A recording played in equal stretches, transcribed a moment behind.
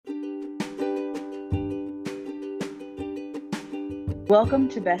Welcome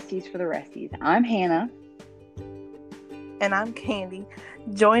to Besties for the Resties. I'm Hannah. And I'm Candy.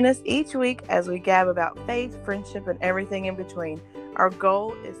 Join us each week as we gab about faith, friendship, and everything in between. Our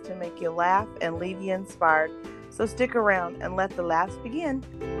goal is to make you laugh and leave you inspired. So stick around and let the laughs begin.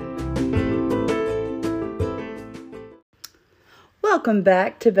 Welcome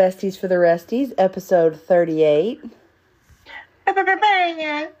back to Besties for the Resties, episode 38.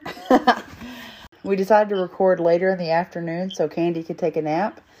 We decided to record later in the afternoon so Candy could take a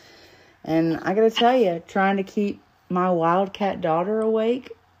nap. And I gotta tell you, trying to keep my wildcat daughter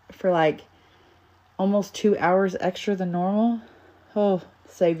awake for like almost 2 hours extra than normal. Oh,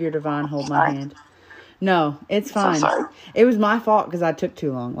 Savior Divine, hold my hand. No, it's fine. So sorry. It was my fault because I took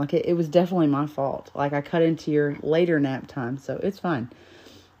too long. Like, it was definitely my fault. Like, I cut into your later nap time, so it's fine.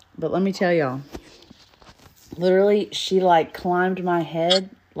 But let me tell y'all. Literally, she, like, climbed my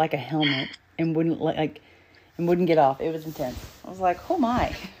head like a helmet and wouldn't get off. It was intense. I was like, oh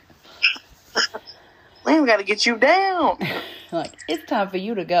my. We got to get you down. Like, it's time for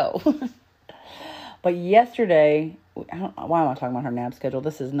you to go. But yesterday, why am I talking about her nap schedule?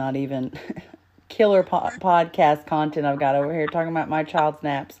 This is not even killer podcast content I've got over here talking about my child's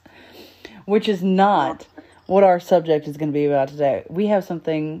naps, which is not what our subject is going to be about today. We have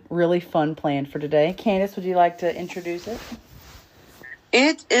something really fun planned for today. Candace, would you like to introduce it?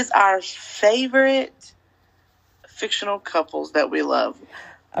 It is our favorite fictional couples that we love.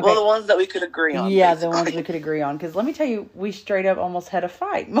 Okay. Well, the ones that we could agree on. Yeah, basically. The ones we could agree on. Because let me tell you, we straight up almost had a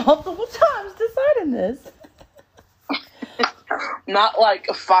fight multiple times deciding this. Not like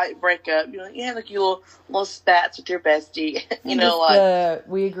a fight breakup. You know, you have like your little spats with your bestie. You know, just,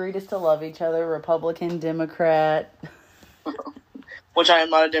 we agreed to still love each other. Republican, Democrat. Which I am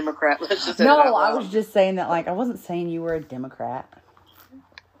not a Democrat. Let's just say no, I was just saying that. Like, I wasn't saying you were a Democrat.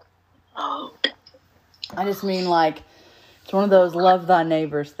 Oh. I just mean like it's one of those love thy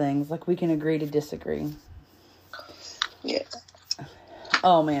neighbors things. Like, we can agree to disagree. Yeah.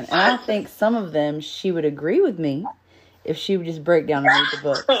 Oh man, and I think some of them she would agree with me. If she would just break down and read the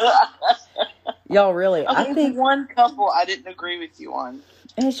book. Y'all, really, okay, I think one couple I didn't agree with you on.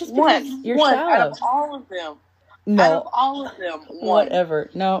 And it's just because you're shallow. Out of all of them. No. Out of all of them. One. Whatever.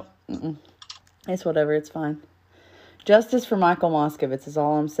 No. It's whatever. It's fine. Justice for Michael Moskowitz is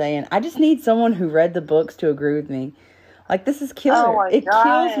all I'm saying. I just need someone who read the books to agree with me. Like, this is killer. Oh it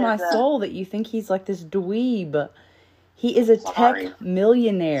kills my soul that you think he's like this dweeb. He is a tech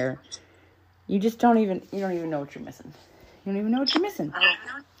millionaire. You don't even know what you're missing. You don't even know what you're missing.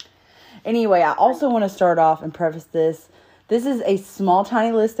 Anyway, I also want to start off and preface this. This is a small,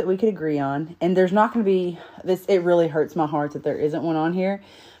 tiny list that we could agree on. And there's not going to be this. It really hurts my heart that there isn't one on here.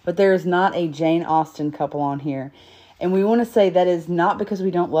 But there is not a Jane Austen couple on here. And we want to say that is not because we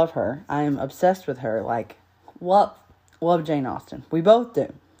don't love her. I am obsessed with her. Like, love Jane Austen. We both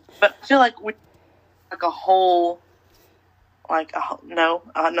do. But I feel like we like a whole... No,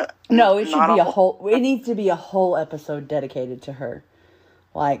 it should be a whole. It needs to be a whole episode dedicated to her.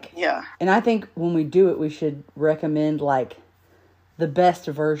 Like, yeah. And I think when we do it, we should recommend like the best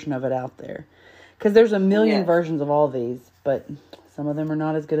version of it out there, because there's a million versions of all these, but some of them are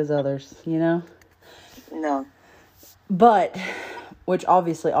not as good as others. You know. No. But, which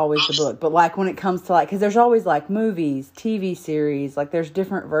obviously always the book, but like when it comes to like, because there's always like movies, TV series, like there's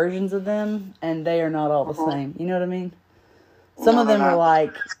different versions of them, and they are not all the same. You know what I mean? Some of them are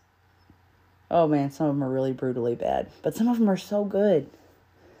like, oh man, some of them are really brutally bad. But some of them are so good.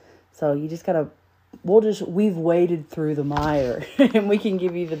 So you just gotta, we've waded through the mire. And we can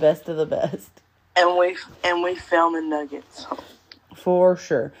give you the best of the best. And we film in nuggets. For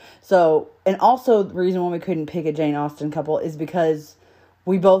sure. So, and also the reason why we couldn't pick a Jane Austen couple is because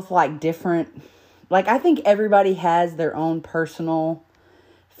we both like different, like I think everybody has their own personal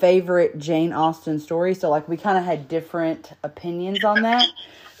favorite Jane Austen story, so like we kind of had different opinions on that,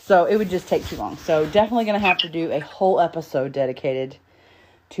 so it would just take too long. So definitely gonna have to do a whole episode dedicated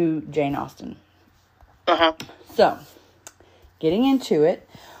to Jane Austen. So getting into it,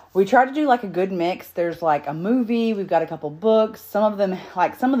 we try to do like a good mix. There's like a movie, we've got a couple books, some of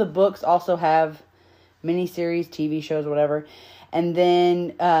the books also have miniseries, TV shows, whatever, and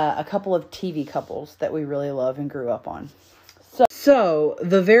then a couple of TV couples that we really love and grew up on. So,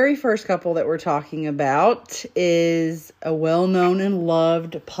 the very first couple that we're talking about is a well-known and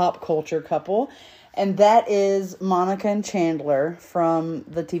loved pop culture couple, and that is Monica and Chandler from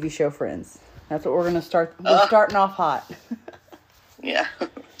the TV show Friends. That's what we're going to start. We're starting off hot. Yeah.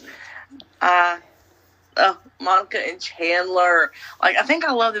 Monica and Chandler. Like, I think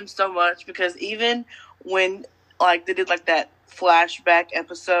I love them so much because even when, like, they did, like, that flashback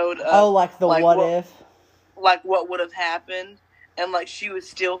episode of... Oh, like the like what if? Like, what would have happened. and like she was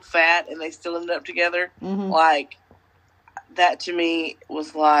still fat and they still ended up together. Mm-hmm. Like that to me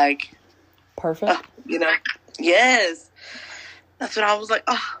was like perfect. Yes. That's what I was like,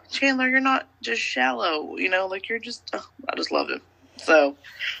 oh, Chandler, you're not just shallow, like you're just, I just loved him. So.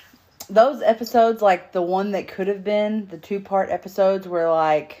 Those episodes, like the one that could have been, the 2-part episodes where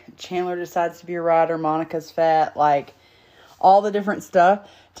like Chandler decides to be a rider, Monica's fat, like all the different stuff.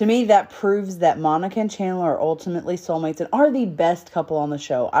 To me, that proves that Monica and Chandler are ultimately soulmates and are the best couple on the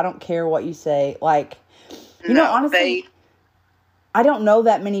show. I don't care what you say. Like, honestly, I don't know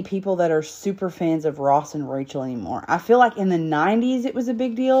that many people that are super fans of Ross and Rachel anymore. I feel like in the 90s it was a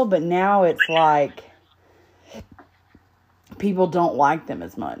big deal, but now it's like people don't like them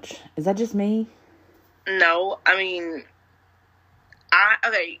as much. Is that just me? No, I mean,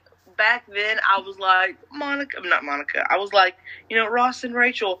 back then I was like, not Monica. I was like, Ross and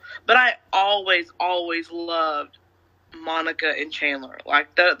Rachel. But I always loved Monica and Chandler. Like,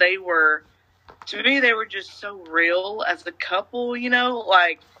 they were, to me, they were just so real as a couple,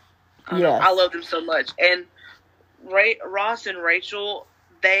 Like, I love them so much. And Ross and Rachel,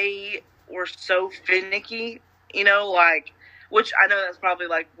 they were so finicky, like, which I know that's probably,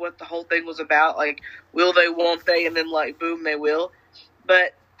 like, what the whole thing was about. Like, will they, won't they, and then, like, boom, they will.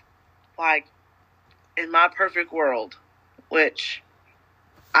 But, like, in my perfect world, which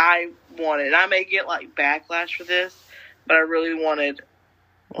I wanted, and I may get, like, backlash for this, but I really wanted,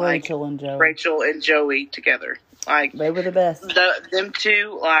 like, Rachel and Joey together. Like, they were the best. Them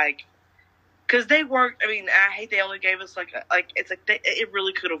two, like, because they worked. I mean, I hate they only gave us it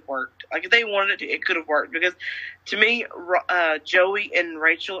really could have worked. Like, if they wanted it to, it could have worked. Because to me, Joey and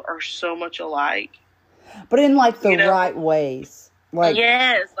Rachel are so much alike, but in like the right ways. Like,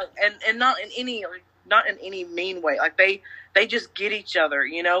 yes, like and not in any mean way. Like they just get each other,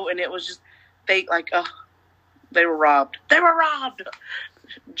 and it was just they were robbed. They were robbed.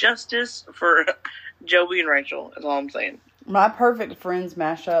 Justice for Joey and Rachel is all I'm saying. My perfect friends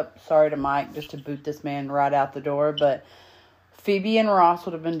mashup, sorry to Mike, just to boot this man right out the door, but Phoebe and Ross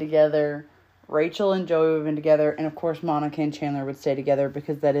would have been together, Rachel and Joey would have been together, and of course Monica and Chandler would stay together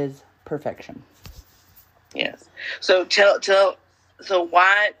because that is perfection. Yes. So so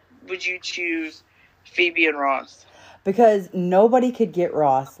why would you choose Phoebe and Ross? Because nobody could get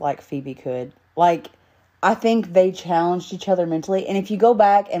Ross like Phoebe could. Like, I think they challenged each other mentally, and if you go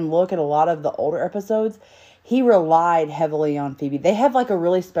back and look at a lot of the older episodes, he relied heavily on Phoebe. They have, like, a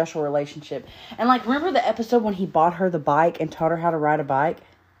really special relationship. And, like, remember the episode when he bought her the bike and taught her how to ride a bike?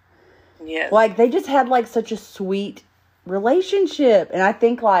 Yeah. Like, they just had, like, such a sweet relationship. And I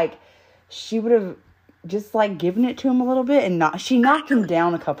think, like, she would have just, like, given it to him a little bit. And she knocked him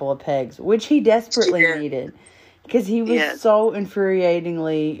down a couple of pegs, which he desperately needed. Because he was so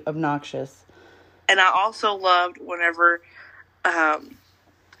infuriatingly obnoxious. And I also loved whenever...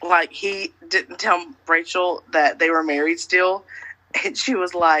 like, he didn't tell Rachel that they were married still. And she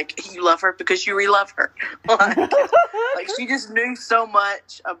was like, you love her because you re-love her. Like she just knew so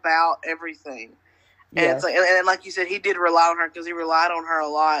much about everything. And it's like, and like you said, he did rely on her because he relied on her a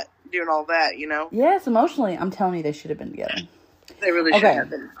lot doing all that, Yes, emotionally. I'm telling you, they should have been together. They really should have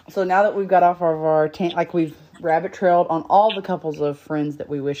been. So now that we've got off of our we've rabbit trailed on all the couples of friends that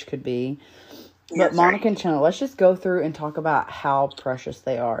we wish could be. But Monica and Chandler, let's just go through and talk about how precious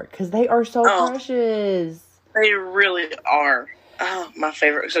they are. Because they are so precious. They really are. Oh, my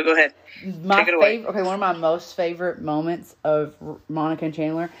favorite. So go ahead. Take it away. Okay, one of my most favorite moments of Monica and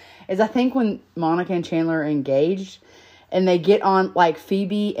Chandler is I think when Monica and Chandler are engaged and they get on, like,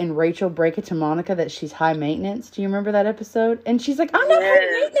 Phoebe and Rachel break it to Monica that she's high maintenance. Do you remember that episode? And she's like, I'm not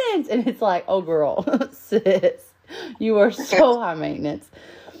high maintenance. And it's like, oh, girl, sis, you are so high maintenance.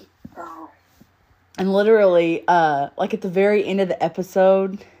 And literally, like, at the very end of the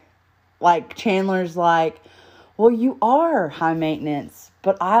episode, like, Chandler's like, well, you are high maintenance,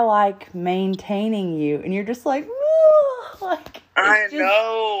 but I like maintaining you. And you're just like, ooh, like, I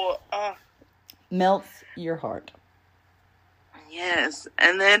know. Melts your heart. Yes.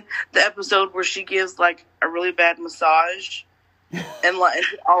 And then the episode where she gives, like, a really bad massage and, like,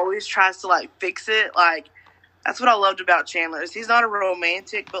 always tries to, like, fix it. Like, that's what I loved about Chandler is he's not a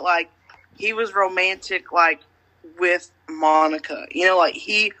romantic, but, like, he was romantic, like, with Monica. Like,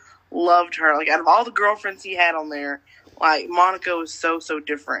 he loved her. Like, out of all the girlfriends he had on there, like, Monica was so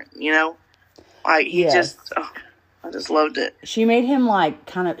different, Like, he just, I just loved it. She made him,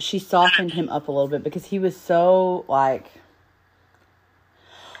 like, she softened him up a little bit because he was so, like,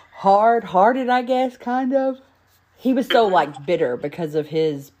 hard-hearted, I guess, kind of. He was so, like, bitter because of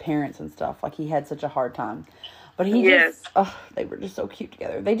his parents and stuff. Like, he had such a hard time. But he just, they were just so cute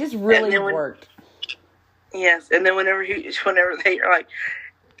together. They just really worked. Yes, and then whenever they are like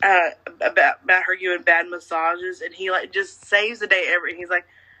about her giving bad massages, and he like just saves the day ever. And he's like,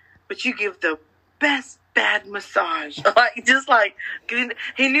 "But you give the best bad massage." Like just like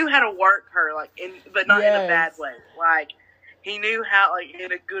he knew how to work her, like but not in a bad way. Like he knew how, like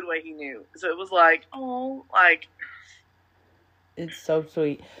in a good way. He knew, so it was like, oh, like it's so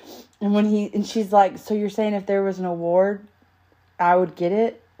sweet. And she's like, "So you're saying if there was an award, I would get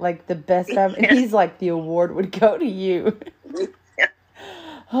it? Like the best ever?" And he's like, "The award would go to you."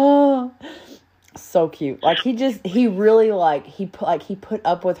 Oh, so cute. Like he really like he put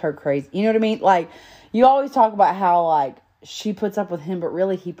up with her crazy. You know what I mean? Like you always talk about how like she puts up with him, but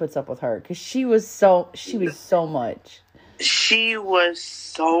really he puts up with her because she was so much. She was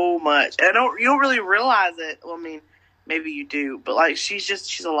so much. And you don't really realize it. Well, I mean, maybe you do, but like she's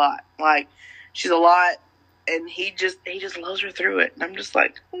a lot. Like she's a lot, and he just loves her through it. And I'm just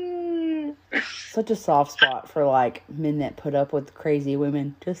like, Such a soft spot for like men that put up with crazy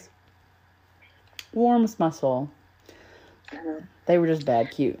women. Just warms my soul. Mm-hmm. They were just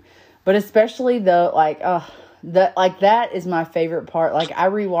bad cute. But especially though, like, that is my favorite part. Like, I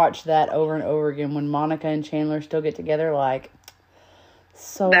rewatched that over and over again when Monica and Chandler still get together. Like,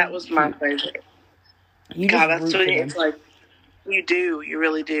 so that was cute. my favorite. God, that's what it's like. You do, you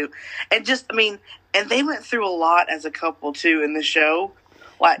really do. And just, I mean, and they went through a lot as a couple too in the show.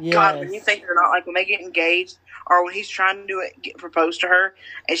 Like, yes. God, when you think they're not, like when they get engaged, or when he's trying to propose to her,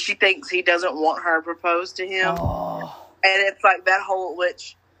 and she thinks he doesn't want her to propose to him. Oh. And it's like that whole,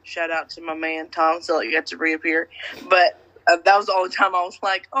 which, shout out to my man, Tom Selleck, got to reappear. But that was the only time I was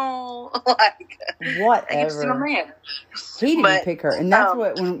like, oh, like, whatever. My man. He didn't pick her. And that's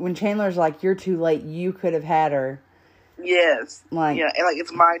when Chandler's like, you're too late, you could have had her. Yes. Like, yeah, and like,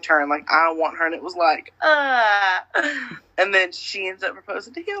 it's my turn. Like, I don't want her. And it was like, And then she ends up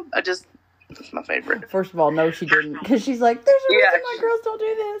proposing to him. That's my favorite. First of all, no, she didn't. Because she's like, there's a reason my girls don't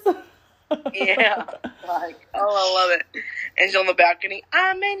do this. Yeah. Like, oh, I love it. And she's on the balcony.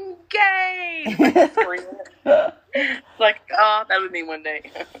 I'm engaged. Like, oh, that would be one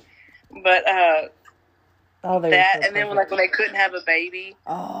day. But, that, and then when they couldn't have a baby.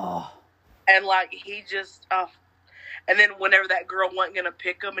 Oh. And like, he just, and then whenever that girl wasn't going to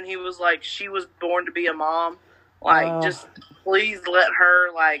pick him, and he was like, she was born to be a mom. Like, just please let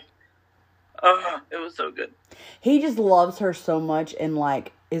her, like, it was so good. He just loves her so much and,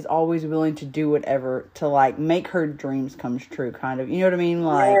 like, is always willing to do whatever to, like, make her dreams come true, kind of. You know what I mean?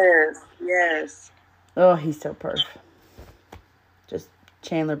 Like, yes. Oh, he's so perfect. Just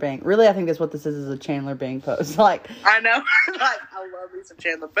Chandler Bing. Really, I think that's what this is a Chandler Bing post. Like, I know. Like, I love me some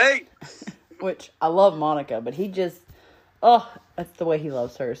Chandler Bing. Which, I love Monica, but he just, that's the way he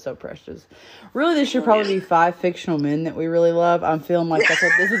loves her. So precious. Really, this should probably be 5 fictional men that we really love. I'm feeling like that's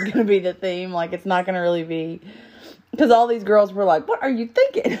what this is going to be the theme. Like, it's not going to really be, because all these girls were like, what are you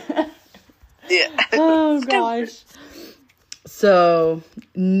thinking? Yeah. Oh, gosh. So,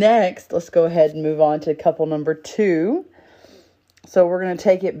 next, let's go ahead and move on to couple number 2. So, we're going to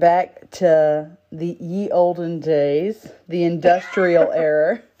take it back to the ye olden days, the industrial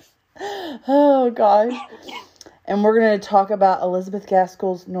era. Oh, gosh. And we're going to talk about Elizabeth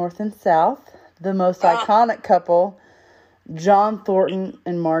Gaskell's North and South, the most iconic couple, John Thornton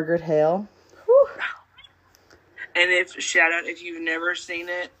and Margaret Hale. Whew. And shout out, if you've never seen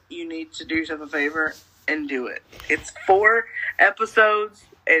it, you need to do yourself a favor and do it. It's 4 episodes,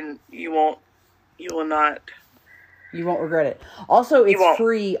 and you won't regret it. Also, it's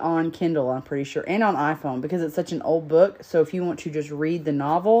free on Kindle, I'm pretty sure, and on iPhone, because it's such an old book. So if you want to just read the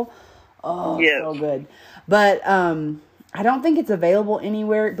novel, so good. But I don't think it's available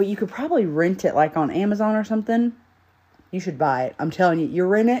anywhere, but you could probably rent it like on Amazon or something. You should buy it. I'm telling you, you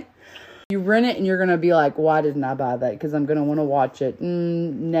rent it and you're going to be like, why didn't I buy that? Because I'm going to want to watch it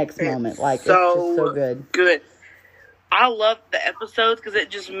next moment. Like, it's just so good. Good. I love the episodes because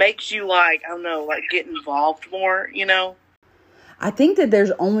it just makes you, like, I don't know, like, get involved more, you know? I think that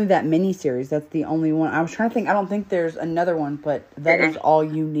there's only that miniseries. That's the only one. I was trying to think. I don't think there's another one, but that is all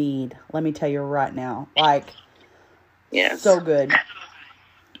you need. Let me tell you right now. Like, so good.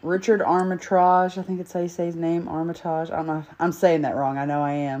 Richard Armitage. I think it's how you say his name. Armitage. I don't know. I'm saying that wrong. I know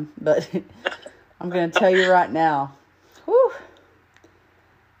I am. But I'm going to tell you right now. Whew.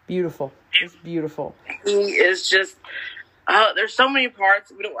 Beautiful. It's beautiful. He is just... there's so many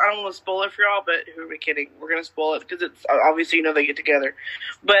parts. I don't want to spoil it for y'all, but who are we kidding? We're going to spoil it because it's obviously, they get together.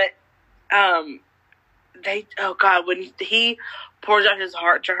 But, when he pours out his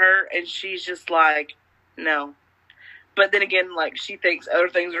heart to her and she's just like, no. But then again, like, she thinks other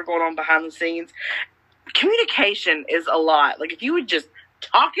things are going on behind the scenes. Communication is a lot. Like, if you would just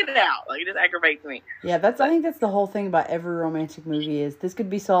talk it out. Like, it just aggravates me. Yeah, I think that's the whole thing about every romantic movie is this could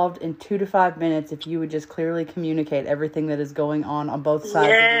be solved in 2 to 5 minutes if you would just clearly communicate everything that is going on both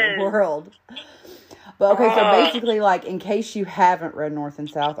sides of the world. But okay, so basically, like, in case you haven't read North and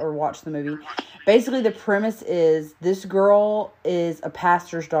South or watched the movie, basically the premise is this girl is a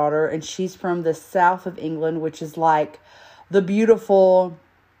pastor's daughter, and she's from the south of England, which is like the beautiful,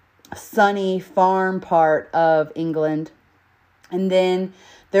 sunny farm part of England. And then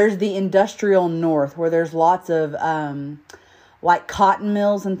there's the industrial north, where there's lots of like cotton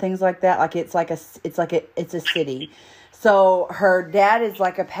mills and things like that. Like it's a city. So her dad is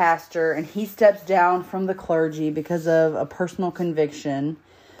like a pastor, and he steps down from the clergy because of a personal conviction.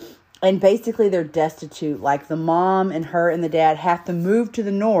 And basically they're destitute. Like the mom and her and the dad have to move to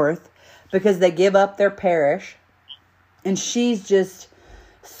the north because they give up their parish. And she's just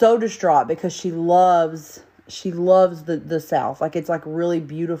so distraught because she loves the South. Like, it's like really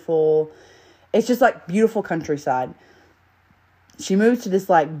beautiful. It's just like beautiful countryside. She moves to this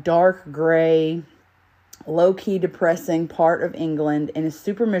like dark gray, low-key depressing part of England and is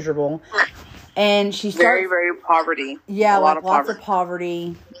super miserable. And she starts very, very poverty. Yeah, like lots of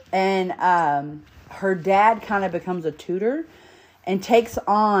poverty. And her dad kind of becomes a tutor and takes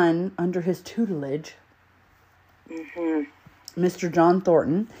on, under his tutelage, Mr. John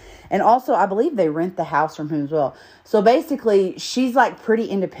Thornton. And also, I believe they rent the house from him as well. So basically, she's like pretty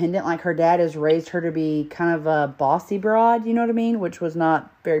independent. Like, her dad has raised her to be kind of a bossy broad, you know what I mean? Which was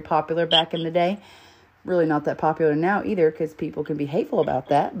not very popular back in the day. Really not that popular now either, because people can be hateful about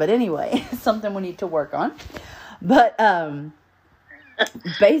that. But anyway, something we need to work on. But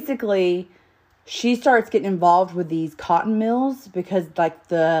basically, she starts getting involved with these cotton mills because like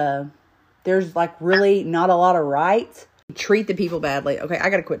there's like really not a lot of rights. Treat the people badly. Okay,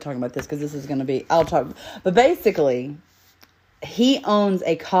 I gotta quit talking about this because this is gonna be, I'll talk. But basically, he owns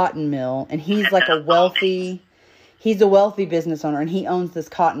a cotton mill, and he's like a wealthy business owner, and he owns this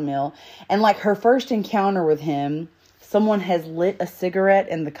cotton mill. And like her first encounter with him, someone has lit a cigarette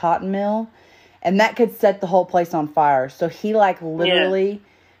in the cotton mill, and that could set the whole place on fire. So he like literally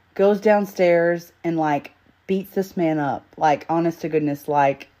goes downstairs and like beats this man up. Like, honest to goodness,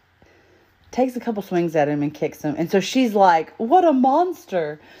 like takes a couple swings at him and kicks him. And so she's like, what a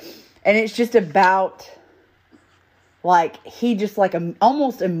monster. And it's just about like, he just like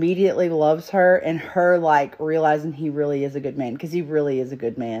almost immediately loves her, and her like realizing he really is a good man, because he really is a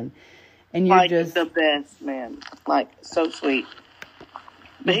good man. And you're like just the best man, like so sweet.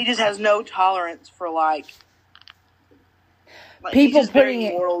 But he just has no tolerance for like people he's just putting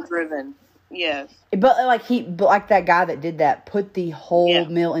very moral driven. Yes. But like that guy that did that put the whole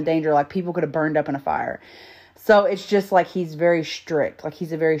mill in danger. Like, people could have burned up in a fire. So it's just like he's very strict. Like,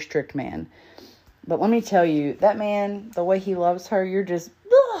 he's a very strict man. But let me tell you, that man, the way he loves her, you're just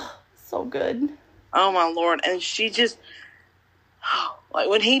so good. Oh my Lord. And she just like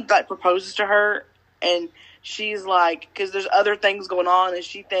when he like proposes to her, and she's like, because there's other things going on, and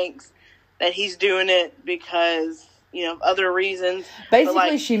she thinks that he's doing it because, you know, other reasons. Basically,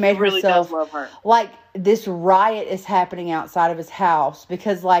 like, she made he really herself does love her. Like, this riot is happening outside of his house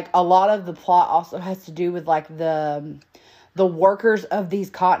because like a lot of the plot also has to do with like the workers of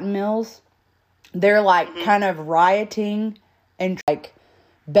these cotton mills. They're like kind of rioting and like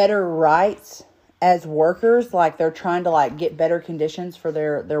better rights as workers. Like, they're trying to like get better conditions for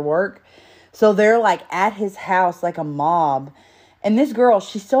their work. So they're like at his house like a mob. And this girl,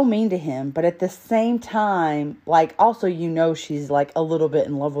 she's so mean to him, but at the same time, like, also, you know, she's like a little bit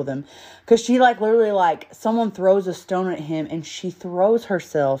in love with him, because she like literally like someone throws a stone at him, and she throws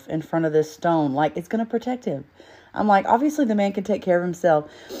herself in front of this stone, like it's gonna protect him. I'm like, obviously the man can take care of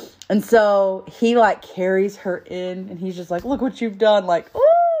himself. And so he like carries her in, and he's just like, look what you've done. Like, oh,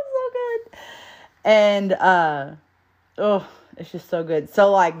 so good. And it's just so good. So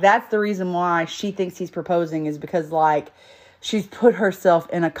like, that's the reason why she thinks he's proposing, is because like she's put herself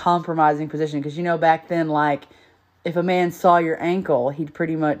in a compromising position. Because, you know, back then, like, if a man saw your ankle, he'd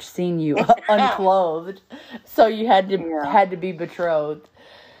pretty much seen you unclothed. So you had to be betrothed.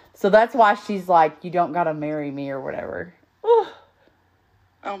 So that's why she's like, you don't gotta marry me or whatever.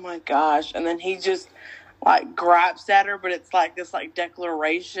 Oh my gosh. And then he just like gripes at her, but it's like this like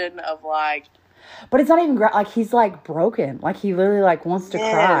declaration of like, but it's not even like he's like broken. Like, he literally like wants to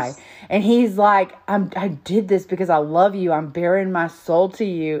cry, and he's like, I did this because I love you. I'm bearing my soul to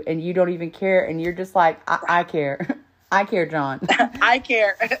you, and you don't even care. And you're just like, I care. I care, John. I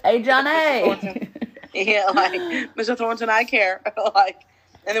care. Hey, John. Hey. Yeah, like, Mr. Thornton, I care. Like,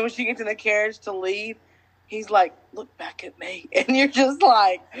 and then when she gets in the carriage to leave, he's like, look back at me, and you're just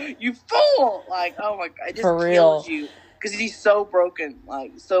like, you fool. Like, oh my God, it just kills you. because he's so broken,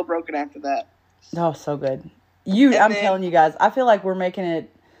 like so broken after that. Oh, so good. I'm telling you guys, I feel like we're making it.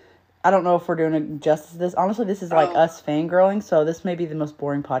 I don't know if we're doing it justice to this. Honestly, this is like us fangirling, so this may be the most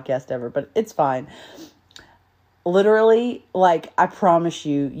boring podcast ever, but it's fine. Literally, like, I promise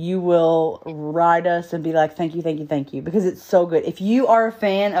you, you will write us and be like, thank you, thank you, thank you, because it's so good. If you are a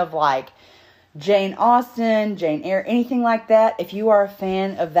fan of, like, Jane Austen, Jane Eyre, anything like that, if you are a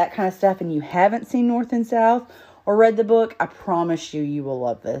fan of that kind of stuff and you haven't seen North and South or read the book, I promise you, you will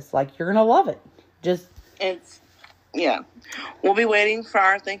love this. Like, you're going to love it. Yeah. We'll be waiting for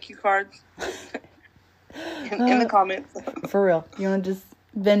our thank you cards in the comments. For real. You want to just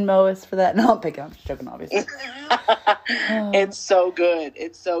Venmo us for that? No, I'll pick it up. I'm just joking, obviously. It's so good.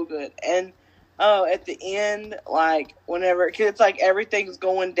 It's so good. And at the end, like, whenever, because it's like everything's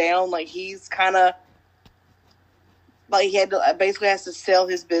going down, like, he's kind of, like, he basically has to sell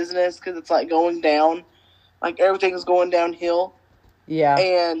his business because it's, like, going down. Like, everything's going downhill. Yeah.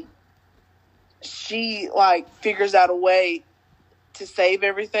 And she, like, figures out a way to save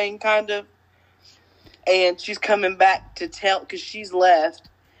everything, kind of. And she's coming back to tell, because she's left,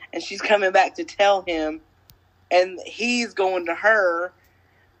 and she's coming back to tell him, and he's going to her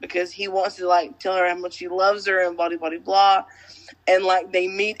because he wants to, like, tell her how much he loves her and blah, blah, blah, blah. And, like, they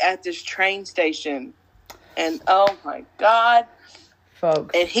meet at this train station. And, oh, my God.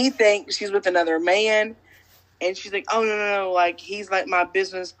 Folks. And he thinks she's with another man. And she's like, oh, no. Like, he's, like, my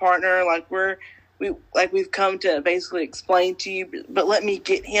business partner. Like, we've come to basically explain to you. But let me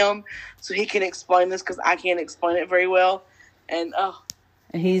get him so he can explain this because I can't explain it very well. And,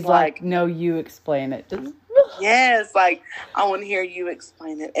 and he's like, no, you explain it. Yes, like, I want to hear you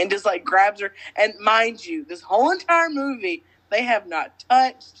explain it. And just, like, grabs her. And mind you, this whole entire movie, they have not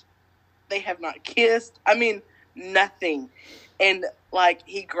touched. They have not kissed. I mean, nothing. And, like,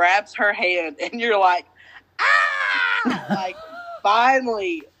 he grabs her hand, and you're like, ah! Like,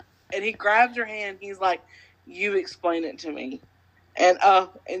 finally. And he grabs her hand. He's like, you explain it to me. And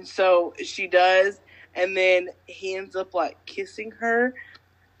so she does. And then he ends up, like, kissing her.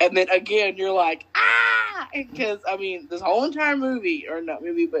 And then, again, you're like, ah! Because, I mean, this whole entire movie, or not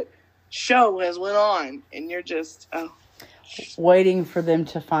movie, but show has went on. And you're just, waiting for them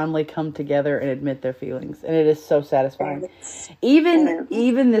to finally come together and admit their feelings. And it is so satisfying. Even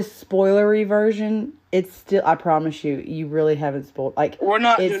this spoilery version, it's still, I promise you, you really haven't spoiled. Like, we're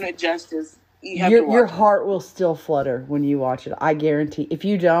not doing it justice. Your heart will still flutter when you watch it. I guarantee. If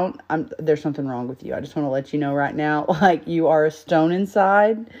you don't, there's something wrong with you. I just want to let you know right now. Like, you are a stone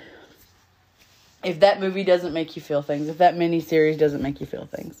inside. If that movie doesn't make you feel things, if that miniseries doesn't make you feel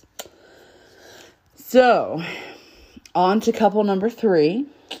things. So, on to couple number 3.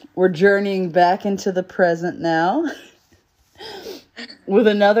 We're journeying back into the present now with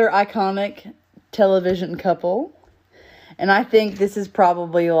another iconic television couple. And I think this is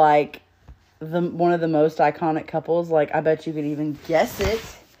probably like one of the most iconic couples. Like, I bet you could even guess it.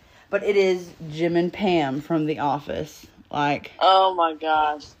 But it is Jim and Pam from The Office. Like, oh my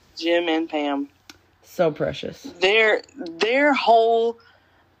gosh, Jim and Pam. So precious. Their whole,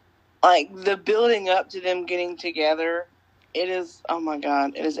 like, the building up to them getting together, it is, oh my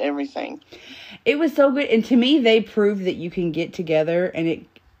God, it is everything. It was so good. And to me, they proved that you can get together and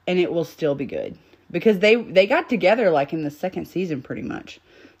it will still be good. Because they got together, like, in the second season, pretty much.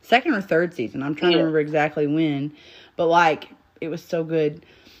 Second or third season. I'm trying to remember exactly when. But, like, it was so good.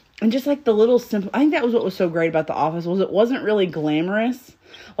 And just, like, the little simple... I think that was what was so great about The Office, was it wasn't really glamorous.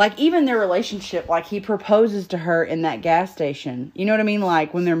 Like, even their relationship, like, he proposes to her in that gas station. You know what I mean?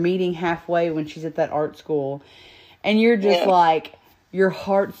 Like, when they're meeting halfway when she's at that art school. And you're just, like, your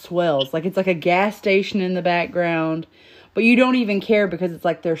heart swells. Like, it's like a gas station in the background. But you don't even care because it's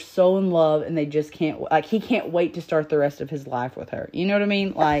like they're so in love and they just can't... Like, he can't wait to start the rest of his life with her. You know what I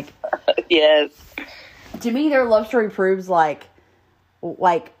mean? Like... Yes. To me, their love story proves, like...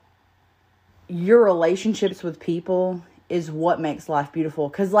 your relationships with people is what makes life beautiful.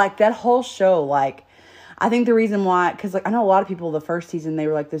 Because, like, that whole show, like, I think the reason why, because, like, I know a lot of people the first season, they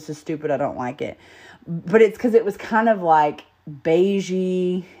were like, this is stupid, I don't like it. But it's because it was kind of, like,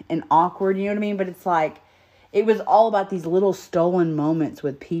 beigey and awkward, you know what I mean? But it's like, it was all about these little stolen moments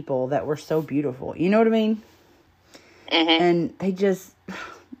with people that were so beautiful. You know what I mean? Mm-hmm. And they just...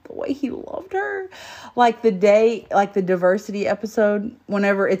 the way he loved her, like the diversity episode,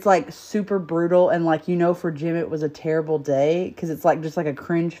 whenever it's like super brutal and like, you know, for Jim it was a terrible day because it's like just like a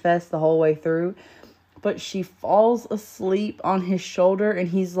cringe fest the whole way through, but she falls asleep on his shoulder and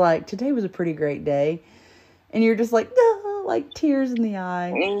he's like, today was a pretty great day, and you're just like, ah, like tears in the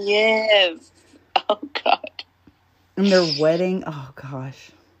eye. Yes. Oh God. And their wedding, oh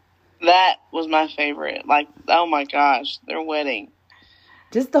gosh. That was my favorite. Like, oh my gosh, their wedding.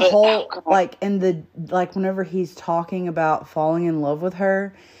 Just the whole, like, and the, like, whenever he's talking about falling in love with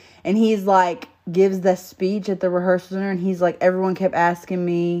her, and he's, like, gives the speech at the rehearsal center, and he's like, everyone kept asking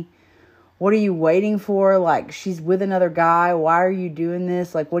me, what are you waiting for? Like, she's with another guy. Why are you doing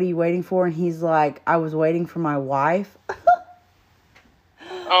this? Like, what are you waiting for? And he's like, I was waiting for my wife.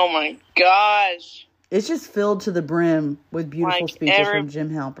 Oh, my gosh. It's just filled to the brim with beautiful speeches from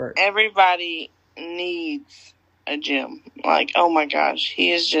Jim Halpert. Everybody needs a Jim. Like, oh my gosh.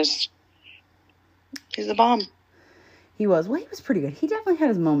 He's the bomb. He was. Well, he was pretty good. He definitely had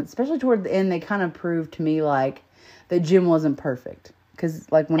his moments. Especially toward the end, they kind of proved to me, like, that Jim wasn't perfect.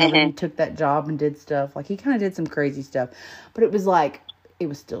 Because, like, whenever he took that job and did stuff, like, he kind of did some crazy stuff. But it was, like, it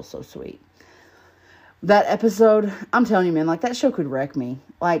was still so sweet. That episode, I'm telling you, man, like, that show could wreck me.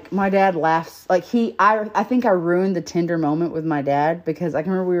 Like, my dad laughs. Like, I think I ruined the tender moment with my dad. Because I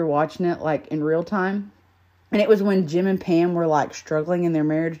can remember we were watching it, like, in real time. And it was when Jim and Pam were, like, struggling in their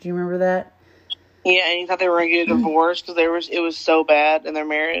marriage. Do you remember that? Yeah, and he thought they were going to get a divorce because it was so bad in their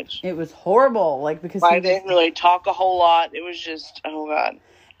marriage. It was horrible. Like, because they didn't really talk a whole lot. It was just, oh, God.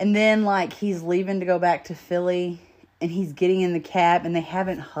 And then, like, he's leaving to go back to Philly. And he's getting in the cab. And they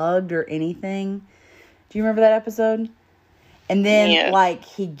haven't hugged or anything. Do you remember that episode? And then, like,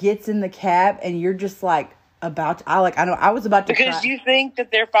 he gets in the cab. And you're just, like, I was about to because cry. You think that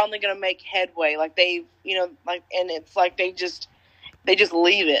they're finally going to make headway. Like, and it's like they just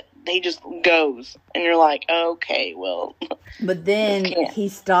leave it. He just goes. And you're like, okay, well. But then he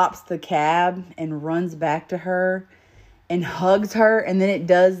stops the cab and runs back to her and hugs her. And then it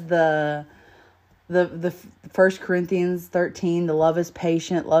does the 1 Corinthians 13, the love is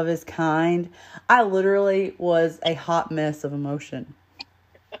patient, love is kind. I literally was a hot mess of emotion.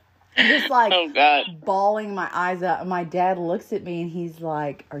 Just like bawling my eyes out. And my dad looks at me and he's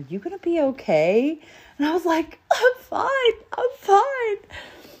like, are you going to be okay? And I was like, I'm fine.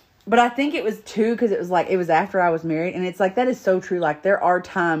 But I think it was too, because it was after I was married. And it's like, that is so true. Like, there are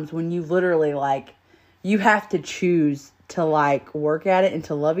times when you literally, like, you have to choose to, like, work at it and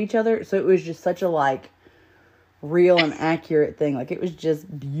to love each other. So it was just such a, like, real and accurate thing. Like, it was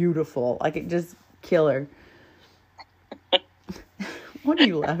just beautiful. Like, it just killer. What are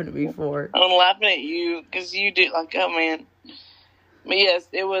you laughing at me for? I'm laughing at you because you do, like, oh, man. But yes,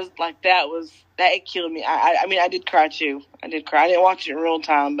 it was like that it killed me. I mean, I did cry too. I did cry. I didn't watch it in real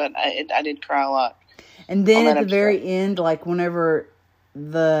time, but I did cry a lot. And then at the very end, like whenever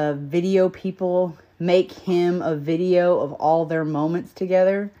the video people make him a video of all their moments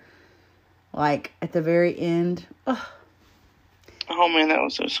together, like at the very end, oh man, that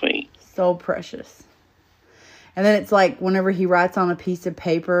was so sweet. So precious. And then it's like whenever he writes on a piece of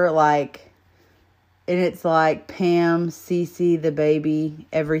paper, like, and it's like Pam, Cece, the baby,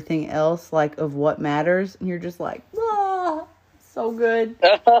 everything else, like, of what matters. And you're just like, so good.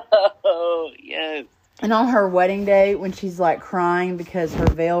 Oh, yes. And on her wedding day, when she's, like, crying because her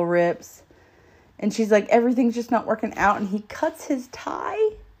veil rips. And she's like, everything's just not working out. And he cuts his tie.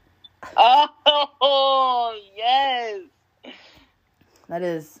 Oh, yes. That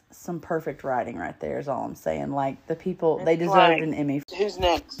is some perfect writing right there is all I'm saying. Like, the people, they deserved an Emmy. Who's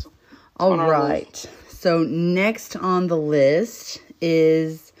next? All right. So next on the list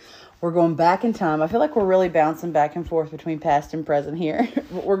is, we're going back in time. I feel like we're really bouncing back and forth between past and present here.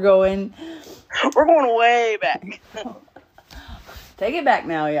 We're going way back. Take it back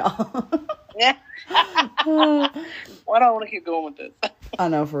now, y'all. Yeah. Why do I want to keep going with this? I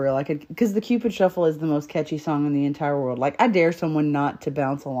know, for real. Because the Cupid Shuffle is the most catchy song in the entire world. Like, I dare someone not to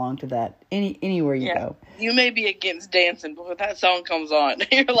bounce along to that anywhere you go. You may be against dancing, but when that song comes on,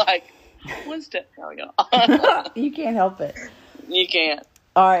 you're like, one step. Go. You can't help it. You can't.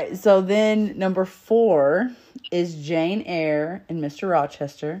 All right, so then number 4 is Jane Eyre and Mr.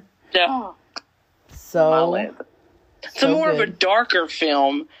 Rochester. Yeah. So it's more of a darker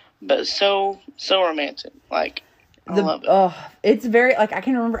film, but so romantic. Like, I love it. It's very, like, I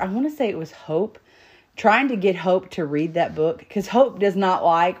can remember, I want to say it was Hope, trying to get Hope to read that book, because Hope does not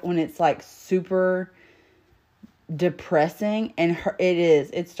like when it's, like, super depressing, and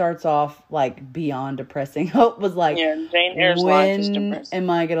it starts off, like, beyond depressing. Hope was like, Jane Eyre's life is depressing. When am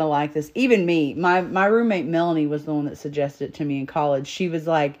I gonna like this? Even me, my roommate Melanie was the one that suggested it to me in college. She was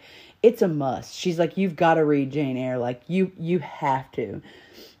like, it's a must. She's like, you've got to read Jane Eyre. Like, you have to.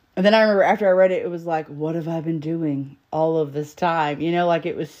 And then I remember after I read it, it was like, what have I been doing all of this time? You know, like,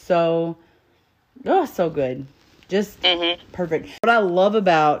 it was so good. Just perfect. What I love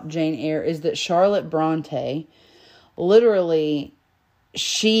about Jane Eyre is that Charlotte Bronte, literally,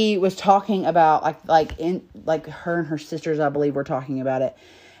 she was talking about, like her and her sisters, I believe, were talking about it.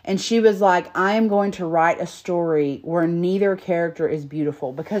 And she was like, I am going to write a story where neither character is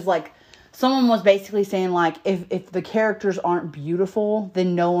beautiful. Because, like, someone was basically saying, like, if the characters aren't beautiful,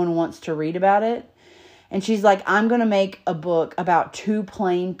 then no one wants to read about it. And she's like, I'm going to make a book about two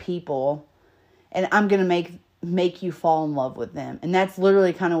plain people, and I'm going to make you fall in love with them. And that's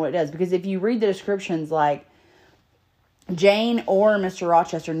literally kind of what it does. Because if you read the descriptions, like, Jane or Mr.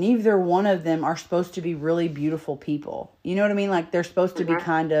 Rochester, neither one of them are supposed to be really beautiful people. You know what I mean? Like, they're supposed to be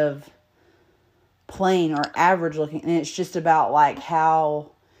kind of plain or average looking. And it's just about, like,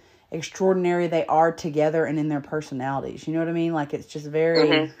 how extraordinary they are together and in their personalities. You know what I mean? Like, it's just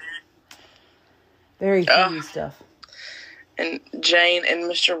very, very human stuff. And Jane and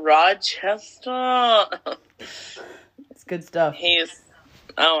Mr. Rochester. It's good stuff. He is,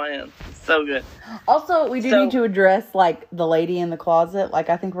 oh man, so good. Also, we do need to address, like, the lady in the closet. Like,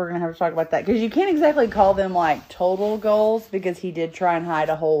 I think we're going to have to talk about that. Because you can't exactly call them, like, total goals. Because he did try and hide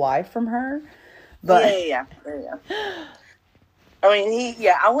a whole life from her. But Yeah. I mean,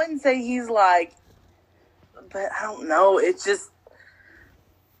 I wouldn't say he's, like, but I don't know. It's just,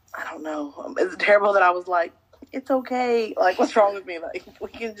 I don't know. It's terrible that I was like, it's okay. Like, what's wrong with me? Like, we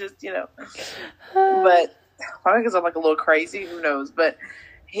can just, But probably because I'm, like, a little crazy. Who knows? But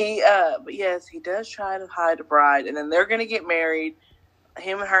but yes, he does try to hide a bride. And then they're going to get married,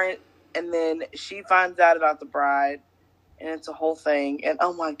 him and her. And then she finds out about the bride. And it's a whole thing. And,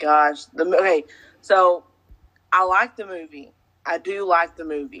 oh, my gosh. Okay, so I like the movie. I do like the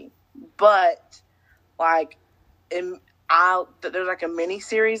movie. But, like, there's, like, a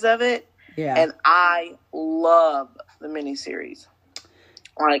mini-series of it. yeah. And I love the miniseries.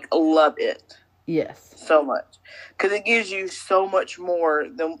 Like, love it. Yes. So much. Because it gives you so much more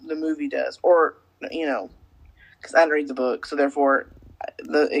than the movie does. Or, because I didn't read the book. So, therefore,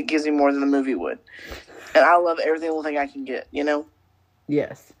 it gives me more than the movie would. And I love every little thing I can get,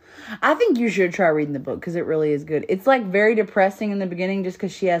 Yes. I think you should try reading the book because it really is good. It's, like, very depressing in the beginning just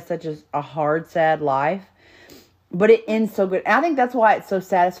because she has such a hard, sad life. But it ends so good. And I think that's why it's so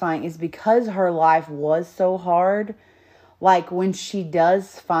satisfying is because her life was so hard. Like, when she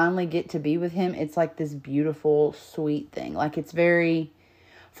does finally get to be with him, it's like this beautiful, sweet thing. Like, it's very...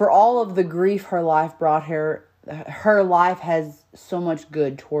 For all of the grief her life brought her life has so much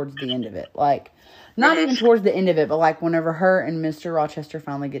good towards the end of it. Like, not even towards the end of it, but, like, whenever her and Mr. Rochester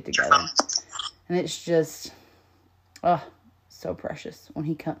finally get together. And it's just... Oh, so precious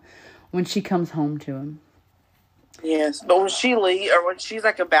when she comes home to him. Yes, but when she's,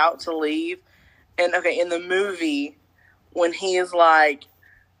 like, about to leave, and, okay, in the movie, when he is, like,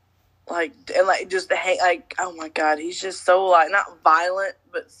 and, like, just, like, oh, my God, he's just so, like, not violent,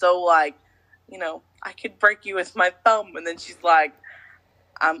 but so, like, I could break you with my thumb, and then she's like,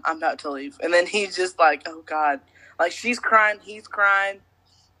 I'm about to leave, and then he's just like, oh, God, like, she's crying, he's crying,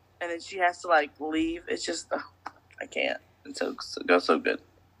 and then she has to, like, leave. It's just, I can't. It goes so good.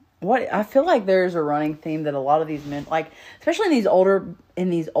 I feel like there's a running theme that a lot of these men, like, especially in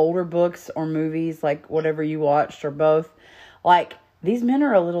these older books or movies, like whatever you watched or both, like, these men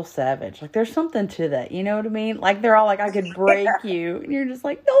are a little savage. Like, there's something to that. You know what I mean? Like, they're all like, I could break you. And you're just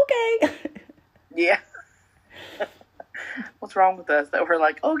like, okay. Yeah. What's wrong with us that we're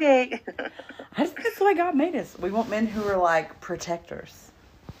like, okay. I just think that's the way God made us. We want men who are, like, protectors.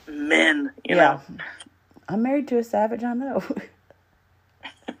 Men, you know. I'm married to a savage, I know.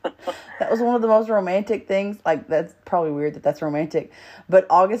 That was one of the most romantic things. Like, that's probably weird that that's romantic. But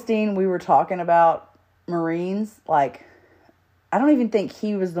Augustine, we were talking about Marines. Like, I don't even think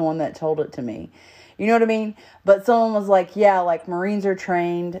he was the one that told it to me. You know what I mean? But someone was like, yeah, like, Marines are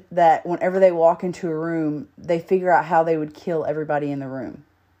trained that whenever they walk into a room, they figure out how they would kill everybody in the room.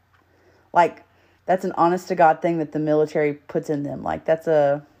 Like, that's an honest to God thing that the military puts in them. Like, that's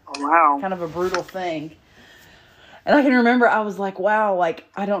kind of a brutal thing. And I can remember I was like, wow, like,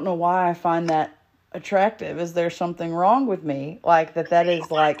 I don't know why I find that attractive. Is there something wrong with me? Like, that is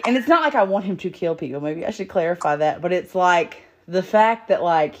like, and it's not like I want him to kill people. Maybe I should clarify that. But it's like the fact that,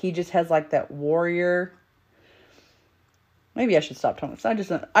 like, he just has, like, that warrior. Maybe I should stop talking. I just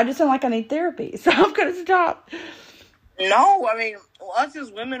sound like I need therapy. So I'm going to stop. No, I mean, us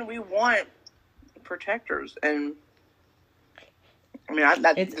as women, we want protectors. And, I mean,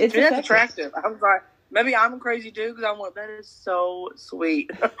 that's attractive. I'm sorry. Maybe I'm crazy too, because I'm like, that is so sweet.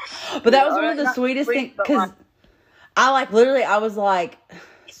 But that was one of the sweetest things, because I was like,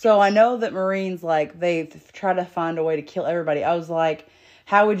 so I know that Marines, like, they try to find a way to kill everybody. I was like,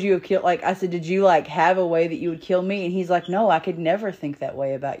 how would you have killed, like, I said, did you, like, have a way that you would kill me? And he's like, no, I could never think that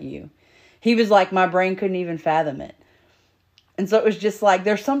way about you. He was like, my brain couldn't even fathom it. And so it was just like,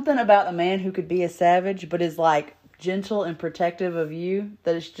 there's something about a man who could be a savage, but is, like, gentle and protective of you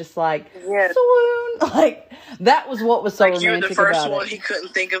that it's just like, Yes. swoon. Like, that was what was so Like, you were the romantic first about one it. he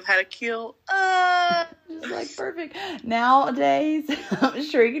couldn't think of how to kill. Just like, perfect. Nowadays, I'm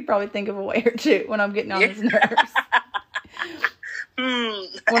sure he could probably think of a way or two when I'm getting on his nerves.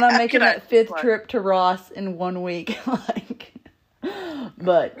 When I'm making that 5th trip to Ross in 1 week. Like,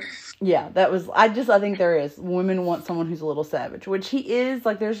 but, yeah, that was, I think there is. Women want someone who's a little savage, which he is.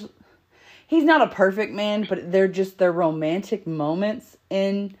 Like, he's not a perfect man, but they're romantic moments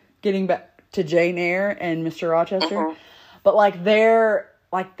in getting back to Jane Eyre and Mr. Rochester. But, like, they're,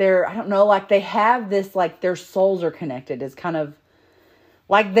 I don't know, like, they have this, like, their souls are connected. It's kind of,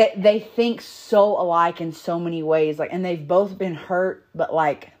 like, they think so alike in so many ways. Like, and they've both been hurt, but,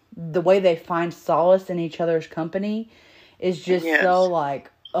 like, the way they find solace in each other's company is just so, like,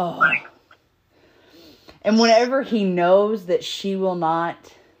 oh. And whenever he knows that she will not,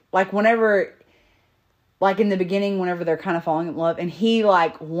 like, whenever, like, in the beginning, whenever they're kind of falling in love, and he,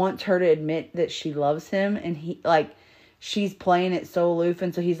 like, wants her to admit that she loves him, and he, like, she's playing it so aloof,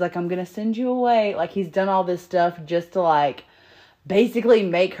 and so he's like, I'm gonna send you away. Like, he's done all this stuff just to, like, basically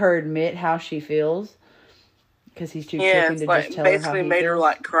make her admit how she feels. Because he's too tripping to just tell her how he feels. Basically made her,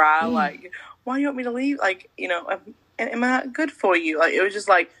 like, cry, like, why do you want me to leave? Like, you know, am I not good for you? Like, it was just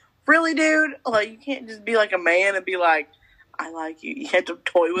like, really, dude? Like, you can't just be like a man and be like, I like you. You have to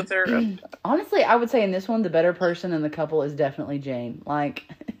toy with her. Honestly, I would say in this one, the better person in the couple is definitely Jane. Like,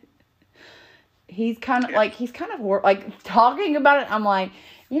 he's kind of, like, like, talking about it, I'm like,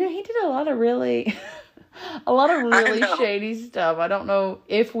 you know, he did a lot of really shady stuff. I don't know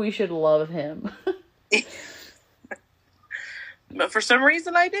if we should love him. But for some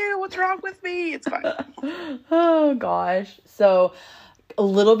reason I do. What's wrong with me? It's fine. Oh, gosh. So, a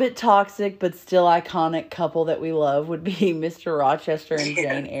little bit toxic, but still iconic couple that we love would be Mr. Rochester and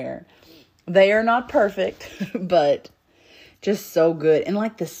Jane Eyre. They are not perfect, but just so good. And,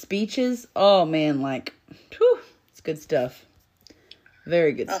 like, the speeches, oh, man, like, whew, it's good stuff.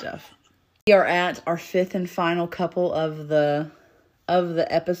 Very good stuff. We are at our 5th and final couple of the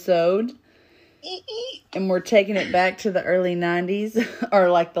episode. And we're taking it back to the early 90s,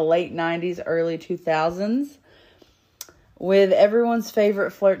 or like the late 90s, early 2000s, with everyone's favorite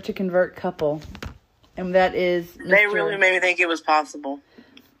flirt to convert couple. And that is Mr. They really made me think it was possible.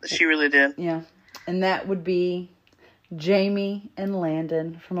 She really did. Yeah. And that would be Jamie and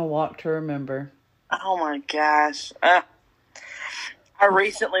Landon from A Walk to Remember. Oh my gosh. I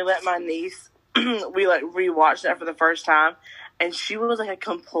recently let my niece, we like rewatched that for the first time, and she was like a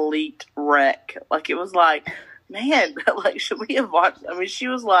complete wreck. Like, it was like, man, like, should we have watched? I mean, she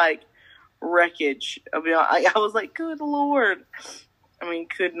was like wreckage. I mean, I was like, good Lord. I mean,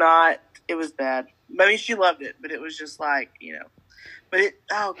 could not. It was bad. I mean, she loved it, but it was just like, you know. But it,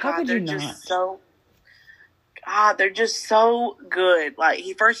 oh God, they're just so, God, they're just so good. Like,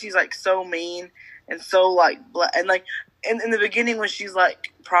 he's like so mean and so like, and like, in the beginning when she's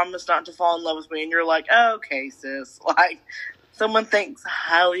like, promise not to fall in love with me, and you're like, oh, okay, sis. Like, someone thinks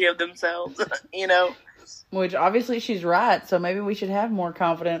highly of themselves, you know? Which, obviously, she's right, so maybe we should have more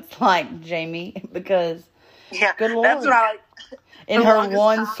confidence like Jamie, because, good Lord. That's what I like. In her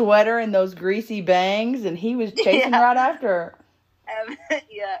one sweater and those greasy bangs, and he was chasing right after her. And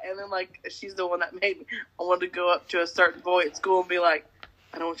then, like, she's the one that made me, I wanted to go up to a certain boy at school and be like,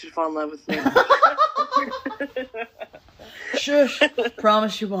 I don't want you to fall in love with me. Shush.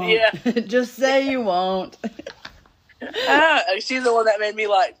 Promise you won't. Yeah. Just say you won't. She's the one that made me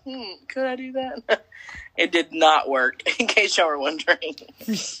like, could I do that? It did not work, in case y'all were wondering.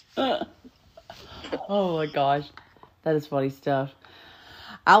 Oh my gosh. That is funny stuff.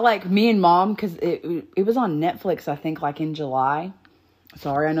 I like me and Mom, because it was on Netflix, I think, like in July.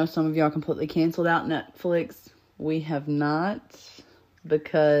 Sorry, I know some of y'all completely canceled out Netflix. We have not,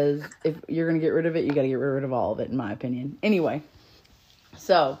 because if you're going to get rid of it, you got to get rid of all of it, in my opinion. Anyway,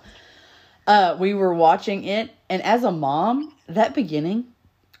 so we were watching it, and as a mom, that beginning,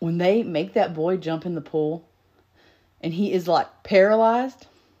 when they make that boy jump in the pool, and he is like paralyzed,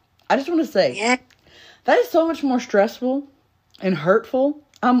 I just want to say, that is so much more stressful and hurtful.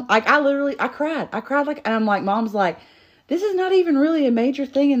 Like, I cried. Like, and I'm like, Mom's like, this is not even really a major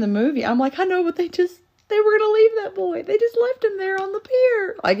thing in the movie. I'm like, I know, but they were going to leave that boy. They just left him there on the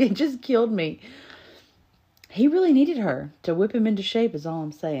pier. Like, it just killed me. He really needed her to whip him into shape, is all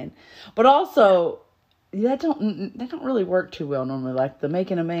I'm saying. But also, that don't really work too well normally. Like, the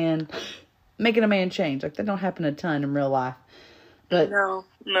making a man change. Like, that don't happen a ton in real life. But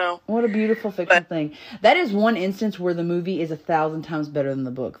no. What a beautiful fiction thing. That is one instance where the movie is 1,000 times better than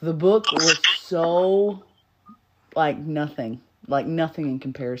the book. The book was so, like, nothing. Like, nothing in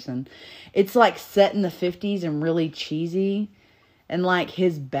comparison. It's, like, set in the 50s and really cheesy. And, like,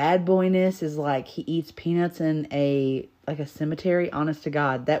 his bad boyness is, like, he eats peanuts in a cemetery. Honest to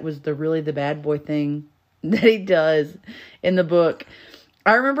God, that was the bad boy thing that he does in the book.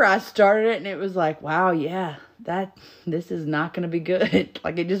 I remember I started it and it was like, wow, yeah, this is not going to be good.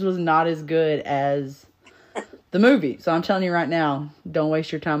 Like, it just was not as good as the movie. So I'm telling you right now, don't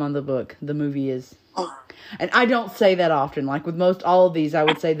waste your time on the book. The movie is... And I don't say that often. Like, with all of these, I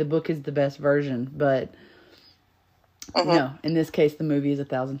would say the book is the best version. But, no, in this case, the movie is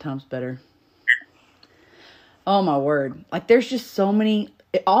 1,000 times better. Oh, my word. Like, there's just so many...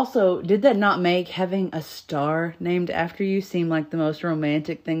 It also, did that not make having a star named after you seem like the most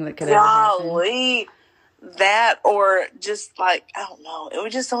romantic thing that could ever happen? Golly. That, or just, like, I don't know. It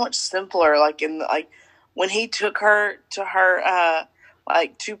was just so much simpler. Like, when he took her to her...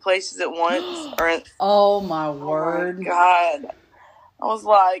 like 2 places at once. Oh my word. Oh my God. I was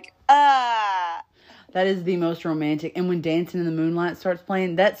like, That is the most romantic. And when Dancing in the Moonlight starts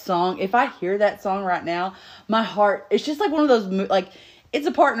playing, that song, if I hear that song right now, my heart, it's just like one of those, like, it's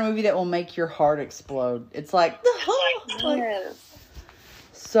a part in a movie that will make your heart explode. It's like, yes.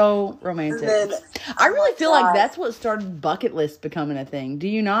 So romantic. I really feel like that's what started bucket list becoming a thing. Do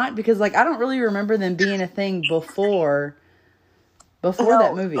you not? Because, like, I don't really remember them being a thing before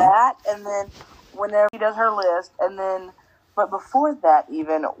that movie. That, and then whenever he does her list, and then, but before that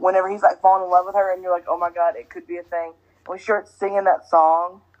even, whenever he's, like, falling in love with her, and you're like, oh my God, it could be a thing. When she starts singing that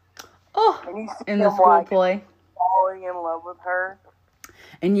song, and you see in him, the school like, play, falling in love with her.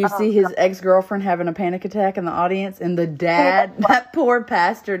 And you see his ex-girlfriend having a panic attack in the audience, and the dad, that poor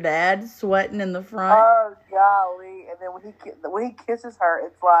pastor dad, sweating in the front. Oh, golly. And then when he kisses her,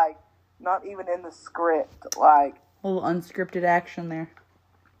 it's, like, not even in the script, like... A little unscripted action there.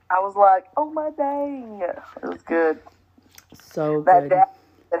 I was like, oh my dang. It was good. So that good. Dad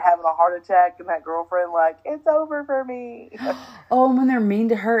having a heart attack and that girlfriend like, it's over for me. Oh, and when they're mean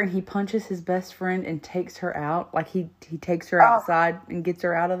to her and he punches his best friend and takes her out. Like he takes her outside and gets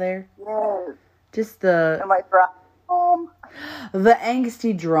her out of there. Yes. Just the... And like, drive home. The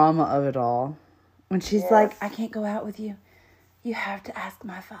angsty drama of it all. When she's like, I can't go out with you. You have to ask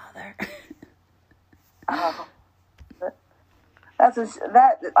my father.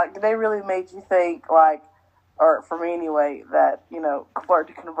 Like, they really made you think, like, or for me anyway, that, you know, flirt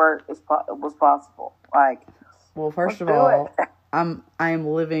to convert was possible. Like, well, first of all, I am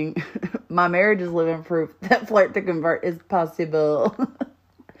living, my marriage is living proof that flirt to convert is possible.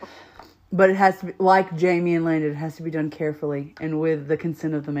 But it has to be, like Jamie and Landon, it has to be done carefully and with the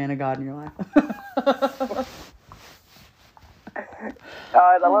consent of the man of God in your life.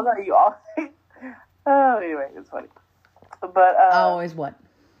 I love how you always, anyway, it's funny. But always what?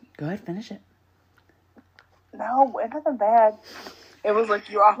 Go ahead, finish it. No, it's nothing bad. It was like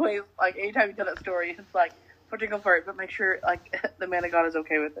you always, like, anytime you tell that story, it's like, flirt to convert, but make sure, like, the man of God is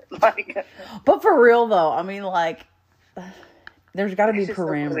okay with it. Like, but for real, though, I mean, like, there's got to be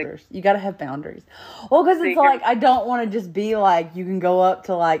parameters. So you got to have boundaries. Well, because it's like, I don't want to just be like, you can go up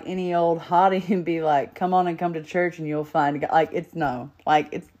to, like, any old hottie and be like, come on and come to church and you'll find a guy. Like, it's no.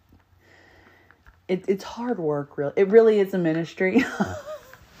 Like, it's hard work, really. It really is a ministry.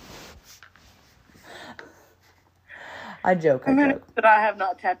 I joke. But I have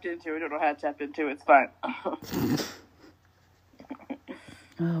not tapped into it. I don't know how to tap into it. It's fine.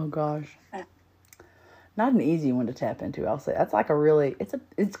 Oh, gosh. Not an easy one to tap into, I'll say. That's like a really...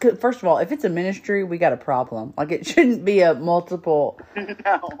 It's good. First of all, if it's a ministry, we got a problem. Like, it shouldn't be a multiple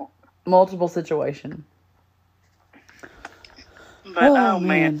situation. But,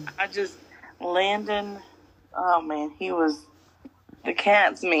 man. Landon, he was... The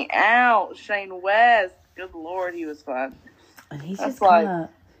cat's me out. Shane West. Good Lord, he was fun. And he's just kind of...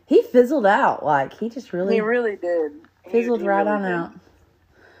 He fizzled out. Like, he just really... He really did. Fizzled right on out.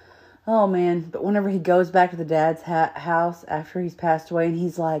 Oh, man. But whenever he goes back to the dad's house after he's passed away, and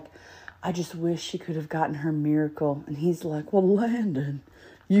he's like, I just wish she could have gotten her miracle. And he's like, well, Landon,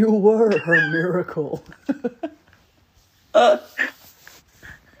 you were her miracle. 10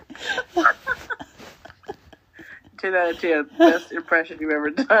 out of 10. Best impression you've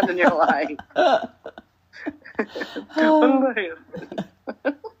ever done in your life.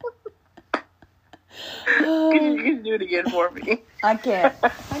 Can you do it again for me? I can't.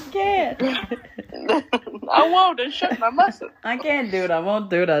 I won't. And shut. I mustn't. I can't do it. I won't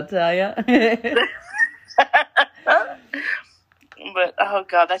do it. I tell you. But oh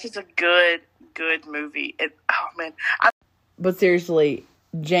god, that's just a good movie. Man. But seriously,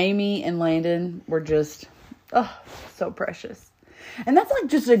 Jamie and Landon were just so precious. And that's like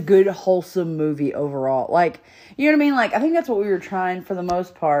just a good, wholesome movie overall. Like, you know what I mean? Like, I think that's what we were trying for the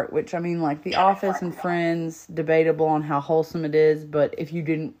most part, which, I mean, like, The Office and Friends, debatable on how wholesome it is, but if you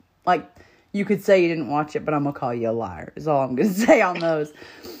didn't, like, you could say you didn't watch it, but I'm gonna call you a liar, is all I'm gonna say on those.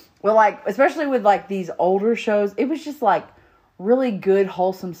 Well, like, especially with, like, these older shows, it was just, like, really good,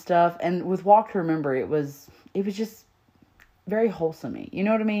 wholesome stuff. And with Walk to Remember, it was just very wholesome-y. You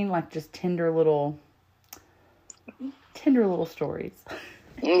know what I mean? Like, just tender little stories.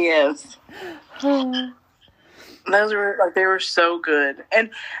 Yes. Those were, like, they were so good.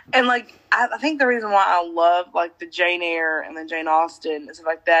 And like, I think the reason why I love, like, the Jane Eyre and the Jane Austen and stuff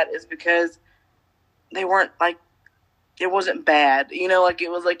like that is because they weren't, like, it wasn't bad. You know, like,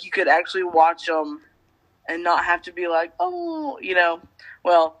 it was, like, you could actually watch them and not have to be like, oh, you know,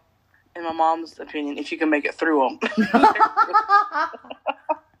 well, in my mom's opinion, if you can make it through them.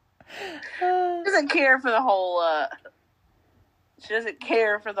 She doesn't care for the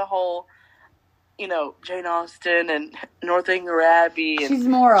whole, you know, Jane Austen and Northanger Abbey. And she's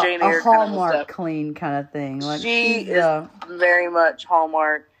more Jane a Eyre Hallmark kind of clean kind of thing. Like, she is very much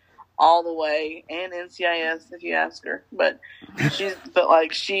Hallmark all the way, and NCIS if you ask her. But she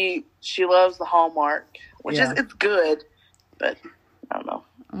loves the Hallmark, which is, it's good, but I don't know.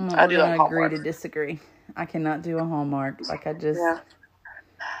 I do like Hallmark. Agree to disagree. I cannot do a Hallmark. Like, I just. Yeah.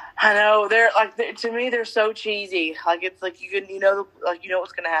 I know, to me they're so cheesy. Like, it's like you know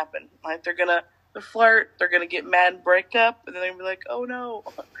what's gonna happen. Like, they're gonna flirt, they're gonna get mad and break up, and then they're gonna be like, oh no.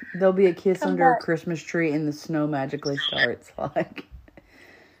 There'll be a kiss under a Christmas tree, and the snow magically starts. Like,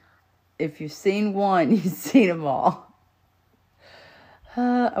 if you've seen one, you've seen them all.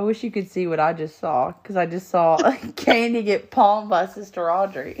 I wish you could see what I just saw, because I just saw Candy get palmed by Sister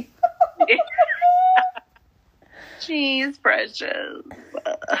Audrey. She's precious.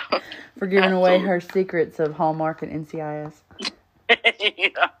 For giving away her secrets of Hallmark and NCIS.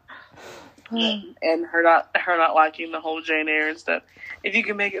 Yeah. And her not liking the whole Jane Eyre and stuff. If you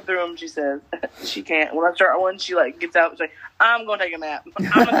can make it through them, she says. She can't. When I start one, she, like, gets out and says, I'm going to take a nap. I'm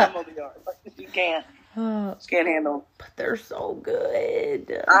going to come over the yard. Like, she can't. She can't handle them. But they're so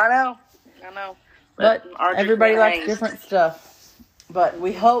good. I know. But everybody likes different stuff. But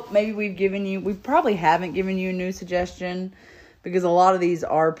we hope maybe we probably haven't given you a new suggestion, because a lot of these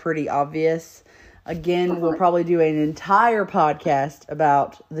are pretty obvious. Again, we'll probably do an entire podcast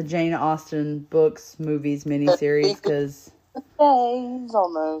about the Jane Austen books, movies, miniseries, because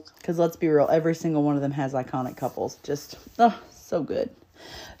let's be real, every single one of them has iconic couples. Just, so good.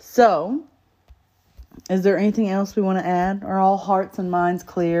 So, is there anything else we want to add? Are all hearts and minds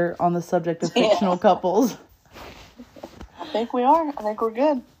clear on the subject of fictional couples? I think we are. I think we're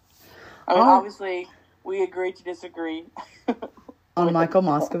good. I mean, obviously, we agree to disagree. On Michael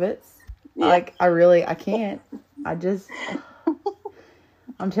Moskowitz. Yeah. Like, I can't.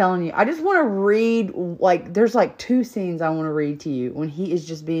 I'm telling you. I just want to read, like, there's, like, 2 scenes I want to read to you when he is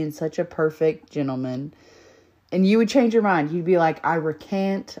just being such a perfect gentleman. And you would change your mind. You'd be like, I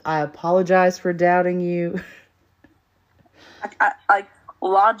recant. I apologize for doubting you. Like,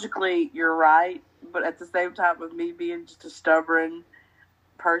 logically, you're right. But at the same time, with me being just a stubborn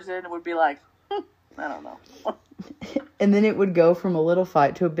person, it would be like, I don't know. And then it would go from a little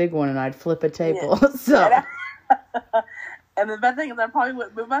fight to a big one, and I'd flip a table. Yeah. So. And the bad thing is, I probably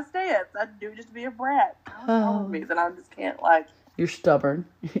wouldn't move my stance. I'd do just be a brat. What's wrong with me? That I just can't, like. You're stubborn.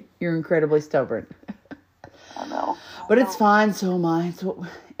 You're incredibly stubborn. I know. But it's fine, so am I.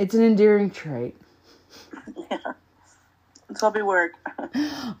 It's an endearing trait. Yeah. It's will be work.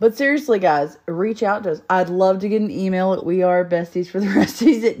 But seriously, guys, reach out to us. I'd love to get an email at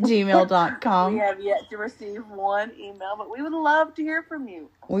wearebestiesfortherusties@gmail.com. We have yet to receive one email, but we would love to hear from you.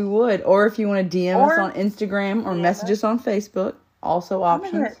 We would. Or if you want to DM us on Instagram or message us on Facebook. Also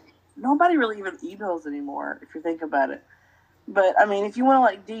options. Nobody really even emails anymore, if you think about it. But, I mean, if you want to,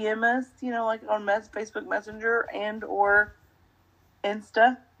 like, DM us, you know, like on Facebook Messenger and or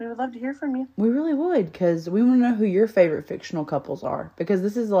Insta, we would love to hear from you. We really would, because we want to know who your favorite fictional couples are. Because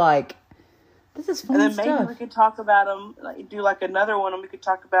this is fun stuff. And then maybe we could talk about them, like, do like another one, and we could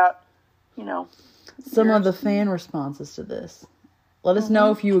talk about, you know, some of the fan responses to this. Let us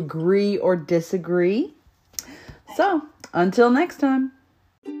know if you agree or disagree. So, until next time.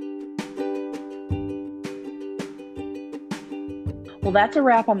 Well, that's a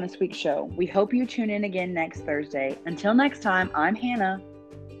wrap on this week's show. We hope you tune in again next Thursday. Until next time, I'm Hannah.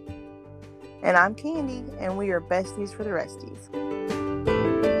 And I'm Candy, and we are besties for the resties.